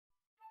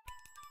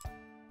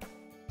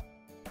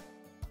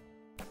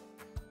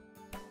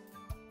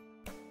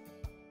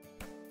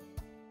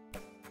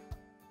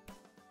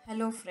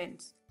Hello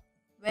friends,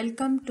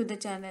 welcome to the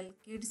channel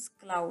Kids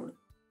Cloud.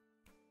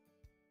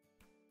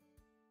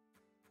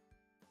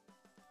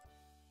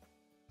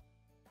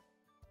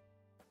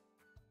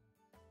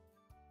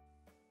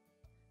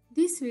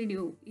 This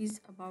video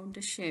is about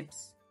the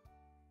shapes.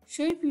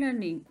 Shape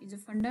learning is a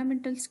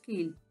fundamental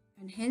skill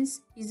and hence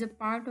is a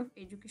part of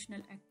educational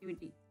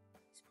activity,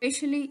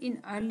 especially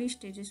in early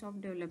stages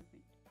of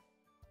development.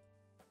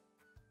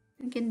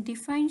 We can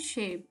define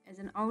shape as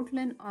an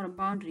outline or a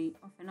boundary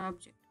of an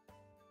object.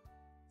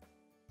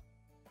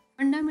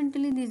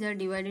 Fundamentally, these are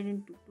divided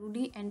into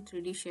 2D and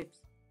 3D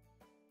shapes.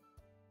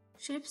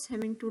 Shapes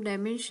having two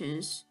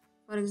dimensions,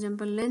 for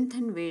example length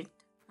and width,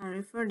 are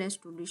referred as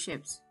 2D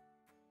shapes.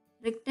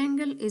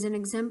 Rectangle is an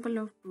example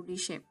of 2D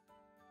shape.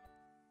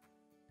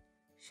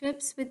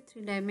 Shapes with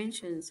three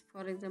dimensions,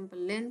 for example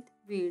length,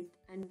 width,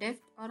 and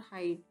depth or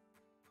height,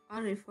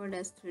 are referred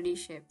as 3D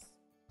shapes.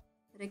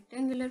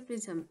 Rectangular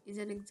prism is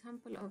an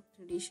example of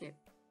 3D shape.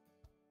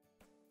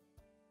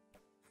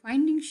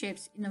 Finding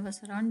shapes in our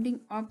surrounding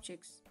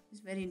objects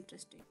is very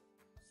interesting.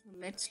 So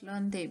let's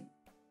learn them.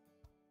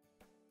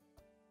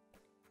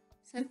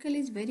 Circle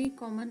is very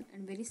common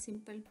and very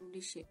simple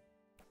 2D shape.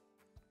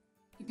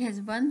 It has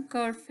one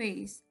curved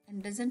face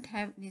and doesn't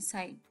have any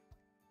side.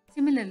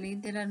 Similarly,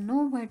 there are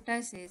no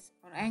vertices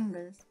or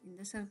angles in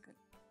the circle.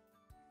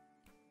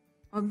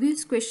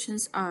 Obvious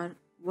questions are,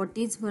 what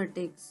is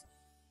vertex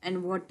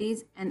and what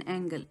is an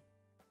angle?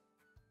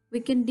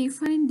 We can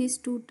define these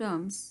two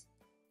terms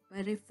by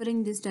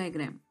referring this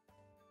diagram.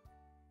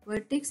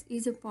 Vertex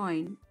is a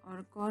point or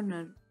a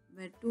corner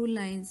where two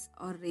lines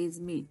or rays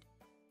meet,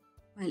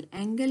 while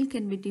angle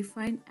can be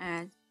defined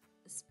as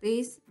a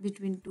space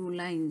between two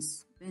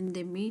lines when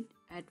they meet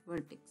at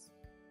vertex.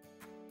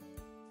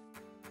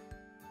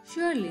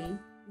 Surely, in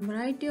a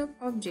variety of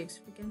objects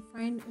we can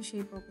find a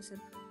shape of a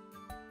circle.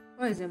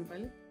 For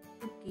example,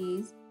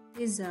 cookies,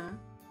 pizza,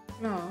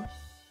 clock,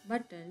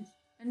 buttons,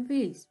 and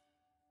wheels.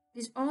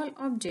 These all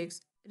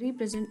objects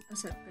represent a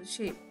circle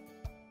shape.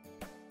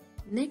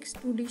 Next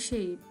 2D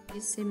shape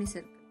is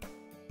semicircle.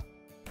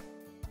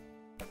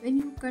 When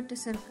you cut a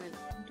circle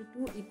into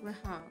two equal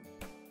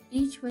halves,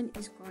 each one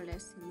is called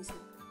as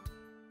semicircle.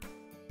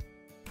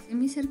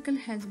 Semicircle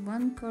has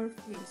one curved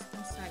face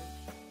and side.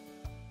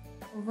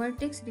 A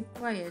vertex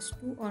requires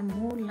two or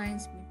more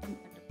lines meeting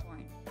at a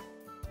point.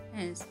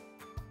 Hence,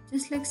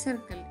 just like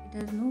circle, it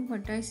has no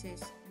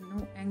vertices and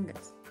no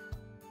angles.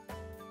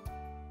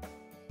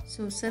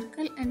 So,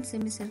 circle and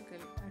semicircle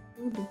are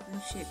two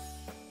different shapes.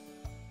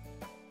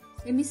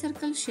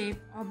 Semicircle shape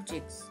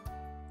objects: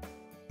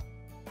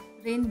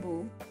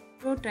 rainbow,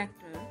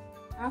 protractor,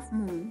 half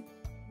moon,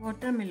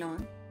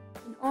 watermelon.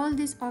 In all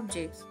these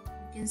objects,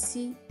 you can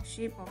see a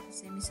shape of a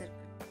semicircle.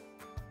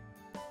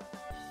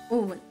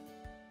 Oval.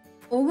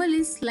 Oval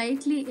is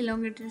slightly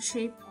elongated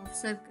shape of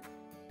circle.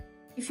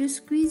 If you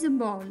squeeze a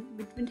ball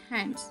between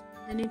hands,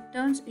 then it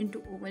turns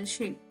into oval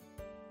shape.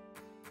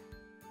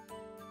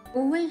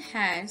 Oval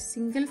has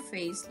single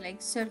face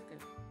like circle.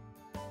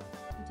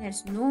 It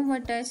has no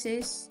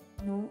vertices,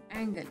 no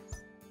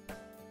angles.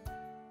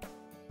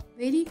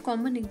 Very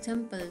common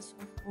examples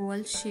of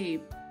oval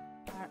shape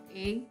are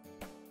egg,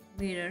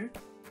 mirror,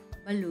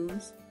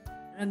 balloons,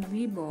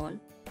 rugby ball,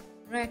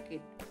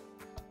 racket.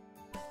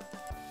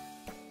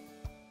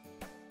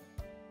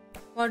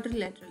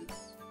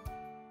 Quadrilaterals.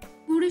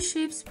 2D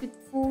shapes with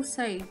four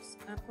sides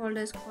are called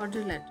as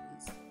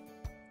quadrilaterals.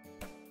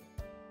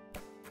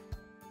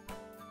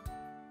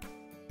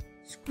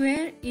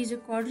 Square is a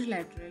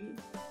quadrilateral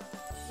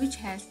which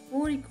has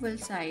four equal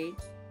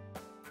sides,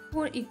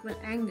 four equal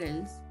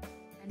angles,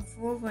 and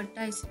four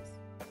vertices.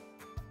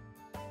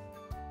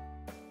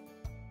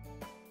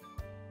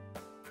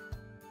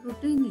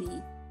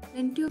 Routinely,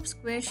 plenty of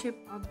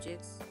square-shaped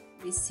objects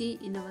we see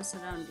in our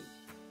surroundings.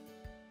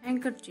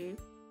 Handkerchief,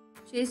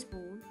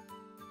 chessboard,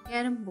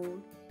 carom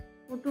board,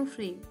 photo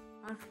frame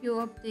are few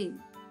of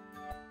them.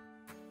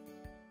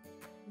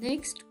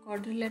 Next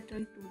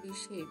quadrilateral 2D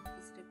shape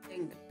is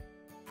rectangle.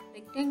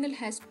 Rectangle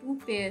has two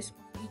pairs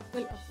of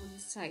equal opposite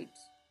sides.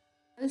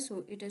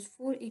 Also, it has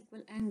four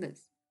equal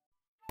angles.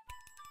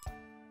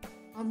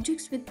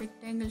 Objects with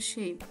rectangle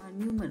shape are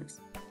numerous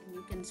and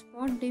you can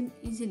spot them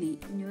easily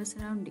in your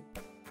surrounding.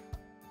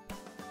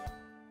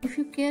 If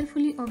you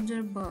carefully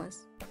observe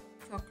bus,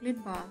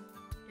 chocolate bar,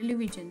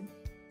 television,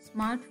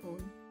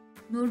 smartphone,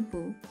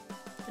 notebook,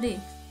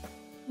 bricks,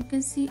 you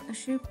can see a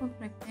shape of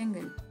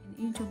rectangle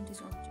in each of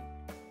these objects.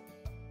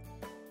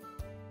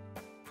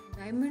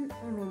 Diamond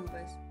or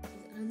rhombus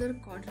is another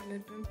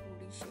quadrilateral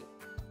 2D shape.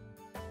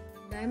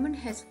 Diamond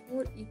has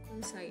four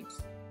equal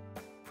sides.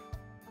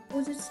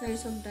 Opposite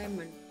sides of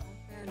diamond are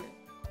parallel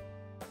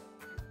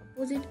and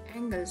opposite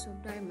angles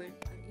of diamond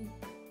are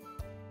equal.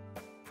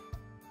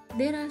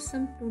 There are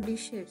some 2D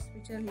shapes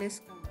which are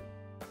less common.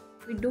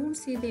 We don't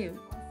see them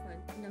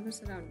often in our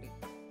surroundings.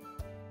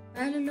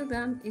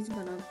 Parallelogram is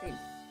one of them.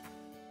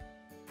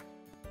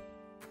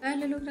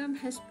 Parallelogram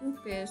has two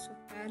pairs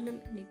of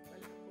parallel and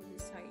equal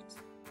opposite sides.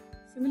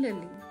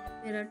 Similarly,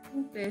 there are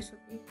two pairs of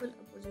equal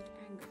opposite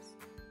angles.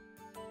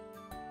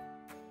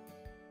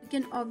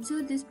 can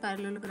observe this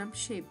parallelogram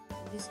shape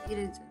in this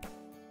eraser.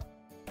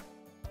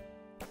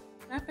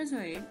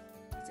 Trapezoid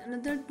is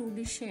another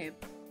 2D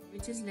shape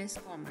which is less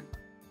common.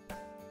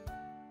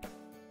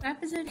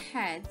 Trapezoid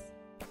has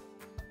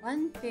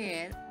one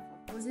pair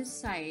of opposite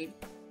sides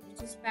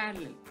which is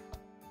parallel.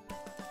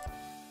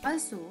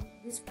 Also,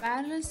 these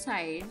parallel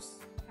sides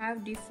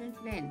have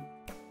different length.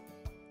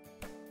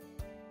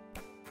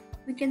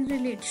 We can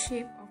relate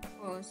shape of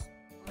house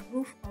or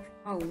roof of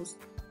house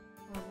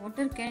or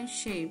water can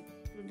shape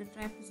to the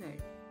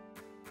trapezoid.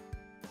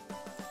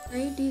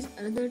 Kite is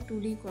another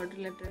 2D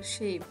quadrilateral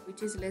shape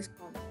which is less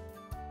common.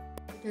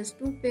 It has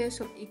two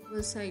pairs of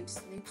equal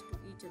sides next to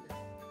each other.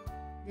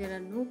 There are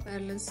no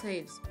parallel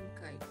sides in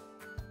kite.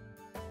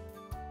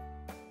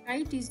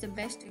 Kite is the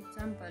best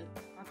example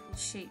of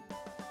this shape.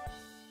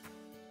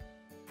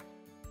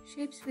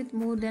 Shapes with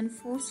more than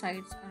 4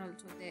 sides are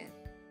also there.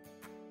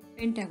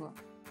 Pentagon.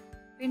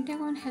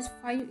 Pentagon has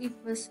 5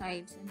 equal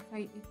sides and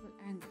 5 equal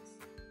angles.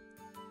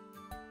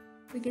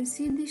 We can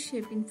see this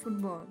shape in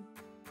football,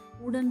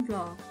 wooden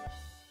block,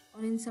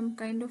 or in some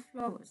kind of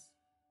flowers.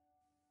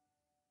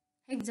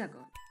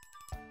 Hexagon.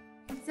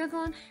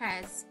 Hexagon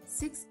has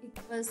 6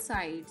 equal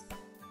sides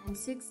and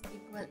 6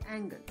 equal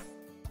angles.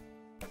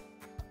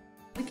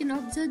 We can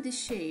observe this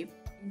shape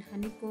in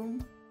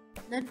honeycomb,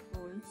 nut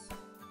bolts,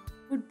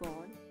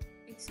 football,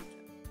 etc.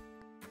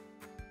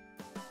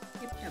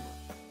 Heptagon.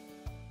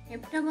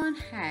 Heptagon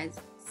has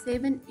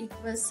 7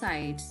 equal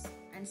sides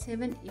and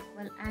 7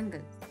 equal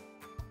angles.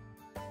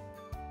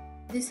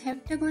 This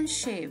heptagon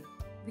shape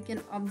we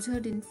can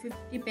observe in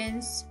 50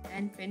 pence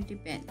and 20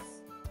 pence.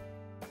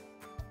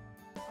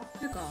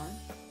 Octagon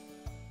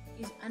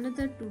is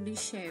another 2D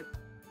shape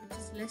which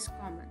is less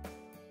common.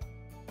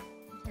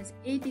 It has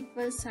 8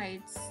 equal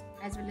sides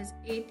as well as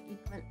 8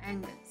 equal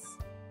angles.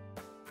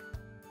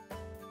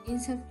 In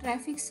some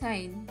traffic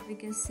sign we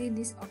can see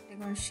this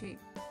octagon shape.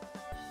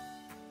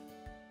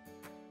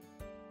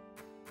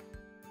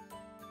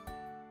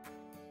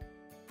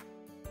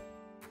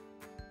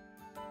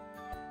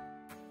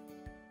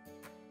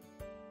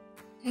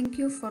 Thank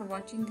you for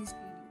watching this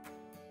video.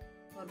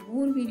 For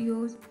more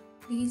videos,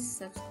 please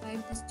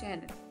subscribe this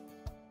channel.